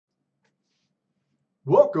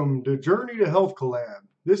Welcome to Journey to Health Collab.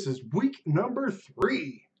 This is week number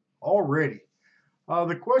 3 already. We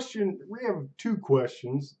have 2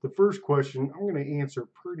 questions. The first question I'm going to answer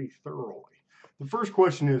pretty thoroughly. The first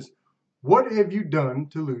question is, what have you done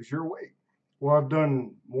to lose your weight? Well, I've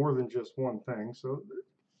done more than just one thing, so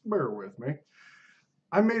bear with me.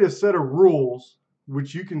 I made a set of rules,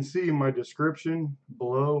 which you can see in my description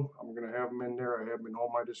below. I'm going to have them in there. I have them in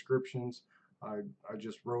all my descriptions. I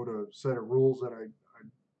just wrote a set of rules that I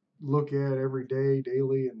look at every day,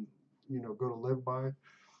 daily, and go to live by.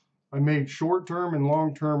 I made short-term and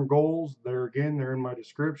long-term goals. There again, they're in my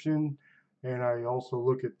description, and I also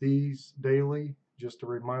look at these daily just to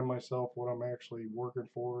remind myself what I'm actually working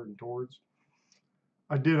for and towards.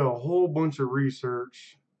 I did a whole bunch of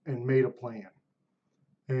research and made a plan.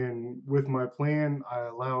 And with my plan, I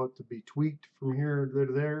allow it to be tweaked from here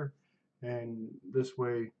to there, and this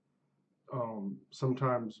way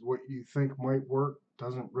sometimes what you think might work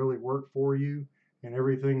doesn't really work for you, and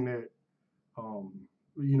everything that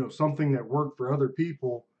something that worked for other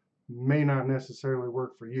people may not necessarily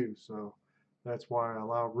work for you. So that's why I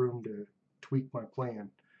allow room to tweak my plan.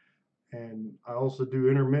 And I also do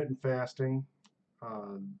intermittent fasting.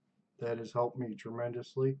 uh, that has helped me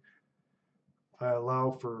tremendously. I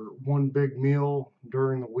allow for one big meal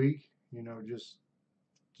during the week, just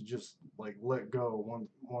to just like let go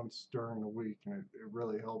once during the week, and it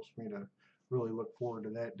really helps me to really look forward to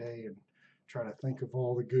that day and try to think of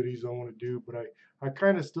all the goodies I want to do. But I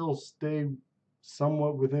kind of still stay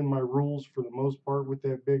somewhat within my rules for the most part with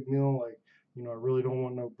that big meal. Like, I really don't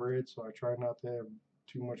want no bread, so I try not to have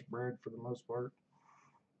too much bread for the most part.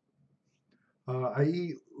 I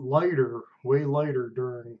eat lighter, way lighter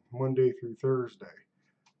during Monday through Thursday,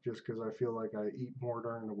 just because I feel like I eat more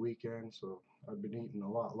during the weekend. So I've been eating a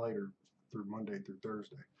lot lighter through Monday through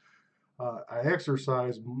Thursday. I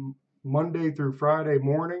exercise Monday through Friday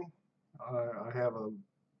morning. I have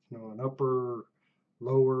an upper,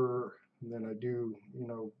 lower, and then I do,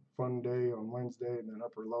 fun day on Wednesday, and then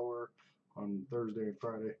upper, lower on Thursday and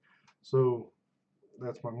Friday. So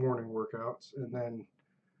that's my morning workouts. And then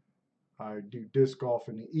I do disc golf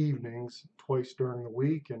in the evenings twice during the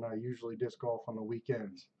week, and I usually disc golf on the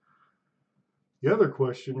weekends. The other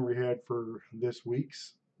question we had for this week,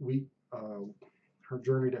 her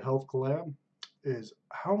journey to Health Collab, is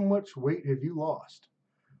how much weight have you lost?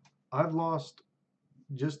 I've lost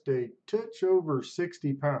just a touch over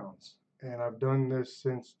 60 pounds, and I've done this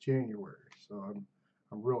since January. So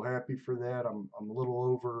I'm real happy for that. I'm a little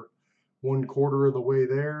over 1/4 of the way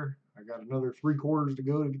there. I got another 3/4 to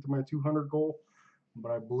go to get to my 200 goal,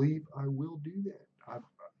 but I believe I will do that. I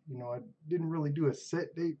didn't really do a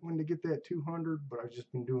set date when to get that 200, but I've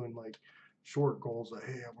just been doing like short goals like,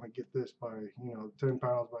 hey, I want to get this by 10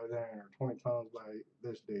 pounds by then, or 20 pounds by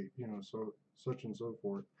this date, so such and so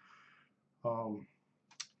forth. Um,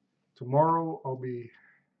 Tomorrow I'll be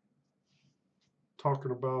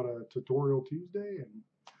talking about a tutorial Tuesday, and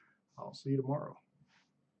I'll see you tomorrow.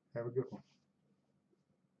 Have a good one.